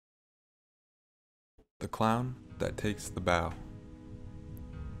The clown that takes the bow.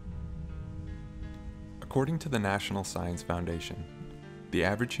 According to the National Science Foundation, the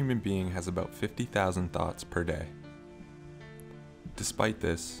average human being has about 50,000 thoughts per day. Despite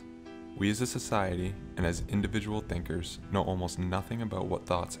this, we as a society and as individual thinkers know almost nothing about what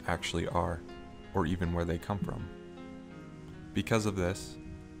thoughts actually are, or even where they come from. Because of this,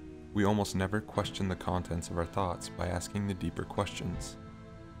 we almost never question the contents of our thoughts by asking the deeper questions,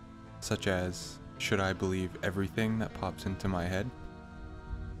 such as, should I believe everything that pops into my head?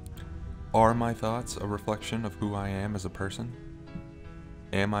 Are my thoughts a reflection of who I am as a person?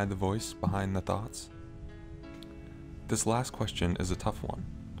 Am I the voice behind the thoughts? This last question is a tough one,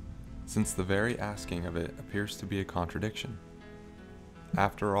 since the very asking of it appears to be a contradiction.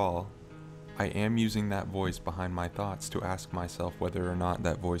 After all, I am using that voice behind my thoughts to ask myself whether or not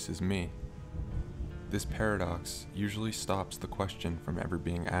that voice is me. This paradox usually stops the question from ever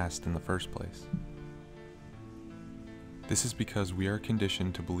being asked in the first place. This is because we are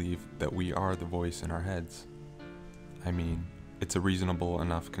conditioned to believe that we are the voice in our heads. I mean, it's a reasonable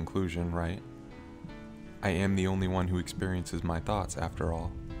enough conclusion, right? I am the only one who experiences my thoughts after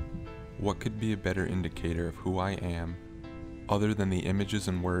all. What could be a better indicator of who I am other than the images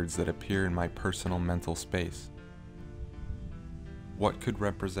and words that appear in my personal mental space? What could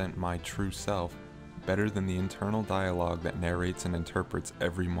represent my true self better than the internal dialogue that narrates and interprets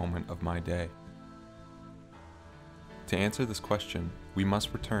every moment of my day? To answer this question, we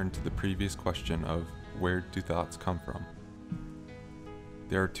must return to the previous question of where do thoughts come from?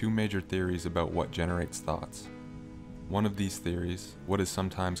 There are two major theories about what generates thoughts. One of these theories, what is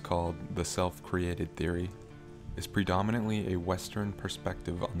sometimes called the self-created theory, is predominantly a Western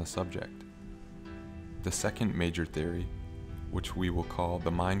perspective on the subject. The second major theory, which we will call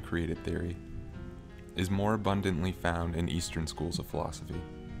the mind-created theory, is more abundantly found in Eastern schools of philosophy.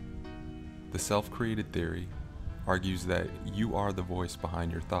 The self-created theory argues that you are the voice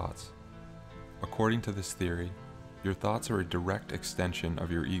behind your thoughts. According to this theory, your thoughts are a direct extension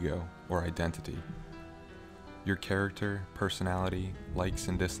of your ego or identity. Your character, personality, likes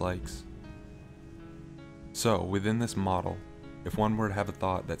and dislikes. So, within this model, if one were to have a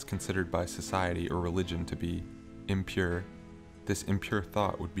thought that's considered by society or religion to be impure, this impure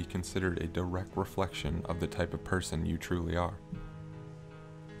thought would be considered a direct reflection of the type of person you truly are.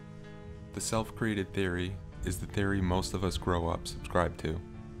 The self-created theory is the theory most of us grow up subscribed to,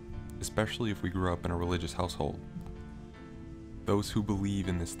 especially if we grew up in a religious household. Those who believe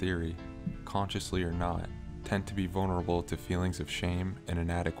in this theory, consciously or not, tend to be vulnerable to feelings of shame and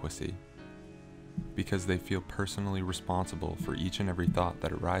inadequacy, because they feel personally responsible for each and every thought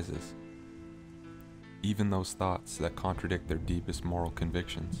that arises, even those thoughts that contradict their deepest moral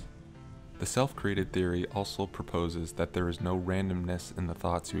convictions. The self-created theory also proposes that there is no randomness in the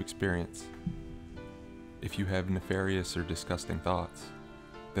thoughts you experience. If you have nefarious or disgusting thoughts,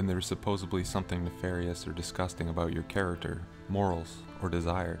 then there is supposedly something nefarious or disgusting about your character, morals, or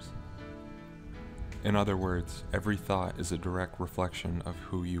desires. In other words, every thought is a direct reflection of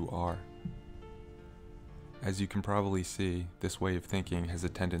who you are. As you can probably see, this way of thinking has a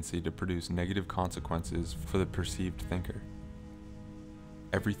tendency to produce negative consequences for the perceived thinker.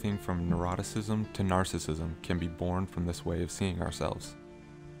 Everything from neuroticism to narcissism can be born from this way of seeing ourselves.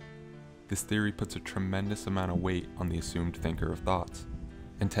 This theory puts a tremendous amount of weight on the assumed thinker of thoughts,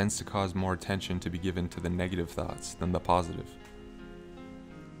 and tends to cause more attention to be given to the negative thoughts than the positive.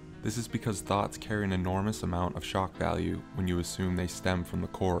 This is because thoughts carry an enormous amount of shock value when you assume they stem from the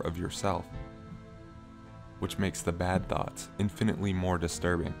core of yourself, which makes the bad thoughts infinitely more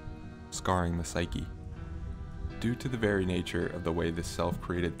disturbing, scarring the psyche. Due to the very nature of the way this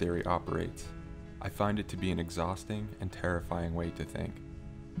self-created theory operates, I find it to be an exhausting and terrifying way to think.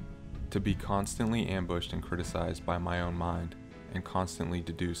 To be constantly ambushed and criticized by my own mind, and constantly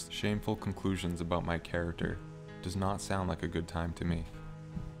deduce shameful conclusions about my character does not sound like a good time to me.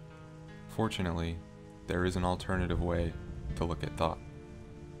 Fortunately, there is an alternative way to look at thought.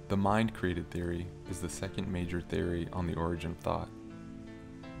 The mind-created theory is the second major theory on the origin of thought.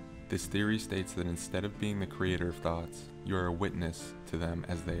 This theory states that instead of being the creator of thoughts, you are a witness to them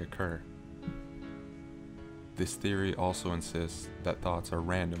as they occur. This theory also insists that thoughts are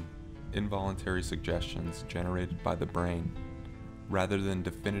random, involuntary suggestions generated by the brain, rather than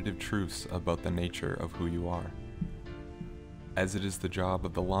definitive truths about the nature of who you are. As it is the job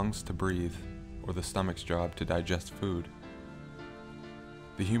of the lungs to breathe, or the stomach's job to digest food,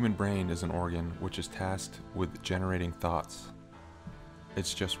 the human brain is an organ which is tasked with generating thoughts.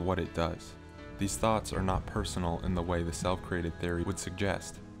 It's just what it does. These thoughts are not personal in the way the self-created theory would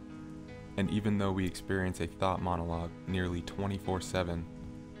suggest, and even though we experience a thought monologue nearly 24/7,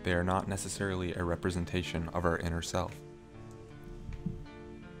 They are not necessarily a representation of our inner self.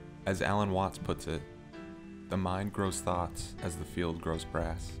 As Alan Watts puts it, the mind grows thoughts as the field grows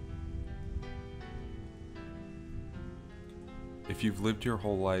grass. If you've lived your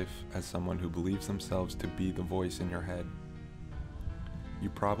whole life as someone who believes themselves to be the voice in your head, you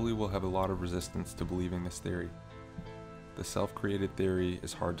probably will have a lot of resistance to believing this theory. The self-created theory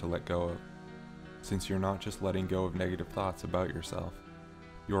is hard to let go of, since you're not just letting go of negative thoughts about yourself,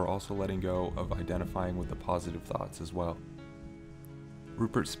 you are also letting go of identifying with the positive thoughts as well.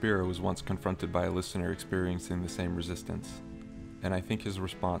 Rupert Spira was once confronted by a listener experiencing the same resistance, and I think his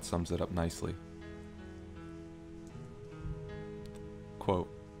response sums it up nicely. Quote,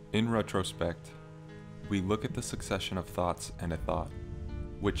 "In retrospect, we look at the succession of thoughts and a thought,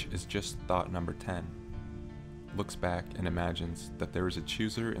 which is just thought number 10, looks back and imagines that there is a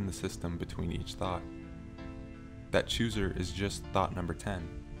chooser in the system between each thought. That chooser is just thought number 10.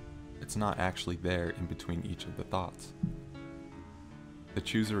 It's not actually there in between each of the thoughts. The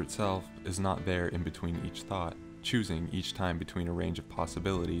chooser itself is not there in between each thought, choosing each time between a range of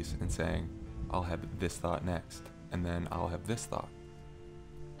possibilities and saying, I'll have this thought next, and then I'll have this thought.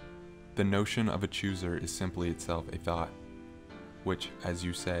 The notion of a chooser is simply itself a thought, which, as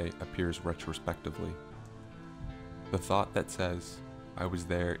you say, appears retrospectively. The thought that says, I was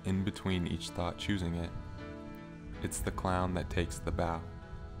there in between each thought choosing it, it's the clown that takes the bow.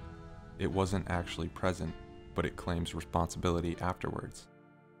 It wasn't actually present, but it claims responsibility afterwards.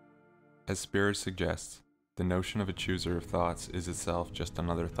 As Spira suggests, the notion of a chooser of thoughts is itself just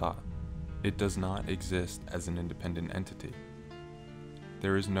another thought. It does not exist as an independent entity.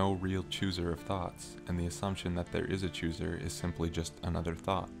 There is no real chooser of thoughts, and the assumption that there is a chooser is simply just another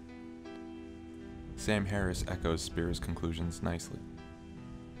thought. Sam Harris echoes Spira's conclusions nicely.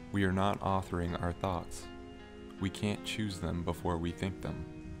 We are not authoring our thoughts. We can't choose them before we think them.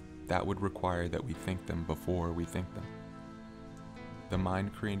 That would require that we think them before we think them. The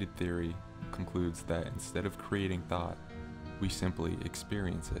mind-created theory concludes that instead of creating thought, we simply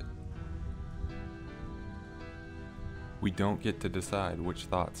experience it. We don't get to decide which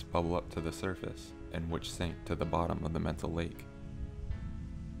thoughts bubble up to the surface and which sink to the bottom of the mental lake.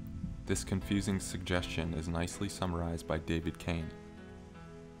 This confusing suggestion is nicely summarized by David Kane.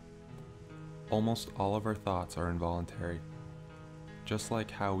 Almost all of our thoughts are involuntary, just like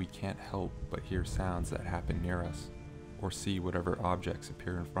how we can't help but hear sounds that happen near us, or see whatever objects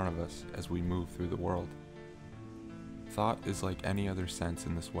appear in front of us as we move through the world. Thought is like any other sense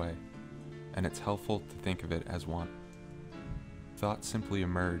in this way, and it's helpful to think of it as one. Thoughts simply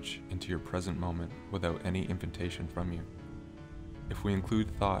emerge into your present moment without any invitation from you. If we include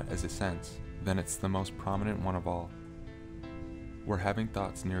thought as a sense, then it's the most prominent one of all. We're having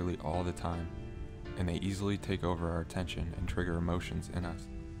thoughts nearly all the time, and they easily take over our attention and trigger emotions in us,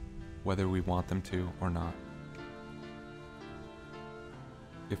 whether we want them to or not.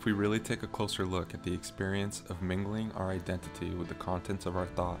 If we really take a closer look at the experience of mingling our identity with the contents of our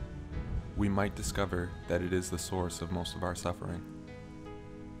thought, we might discover that it is the source of most of our suffering.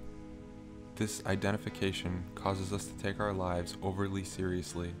 This identification causes us to take our lives overly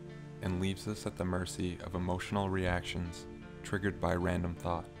seriously and leaves us at the mercy of emotional reactions triggered by random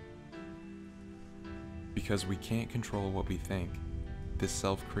thought. Because we can't control what we think, this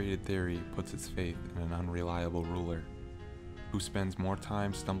self-created theory puts its faith in an unreliable ruler who spends more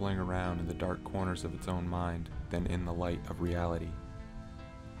time stumbling around in the dark corners of its own mind than in the light of reality.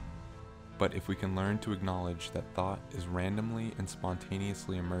 But if we can learn to acknowledge that thought is randomly and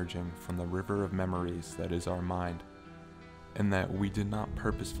spontaneously emerging from the river of memories that is our mind, and that we did not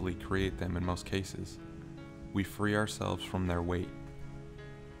purposefully create them in most cases, we free ourselves from their weight.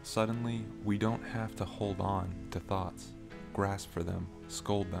 Suddenly, we don't have to hold on to thoughts, grasp for them,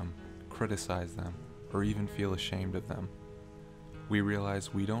 scold them, criticize them, or even feel ashamed of them. We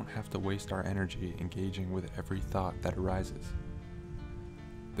realize we don't have to waste our energy engaging with every thought that arises.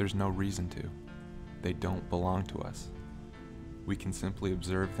 There's no reason to. They don't belong to us. We can simply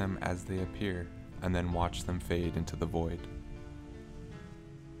observe them as they appear and then watch them fade into the void.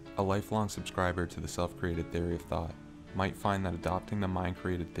 A lifelong subscriber to the self-created theory of thought might find that adopting the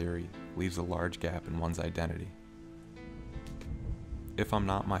mind-created theory leaves a large gap in one's identity. If I'm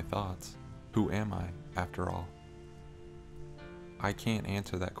not my thoughts, who am I, after all? I can't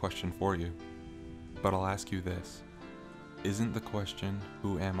answer that question for you, but I'll ask you this. Isn't the question,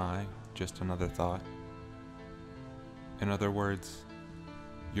 who am I, just another thought? In other words,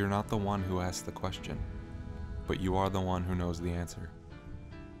 you're not the one who asked the question, but you are the one who knows the answer.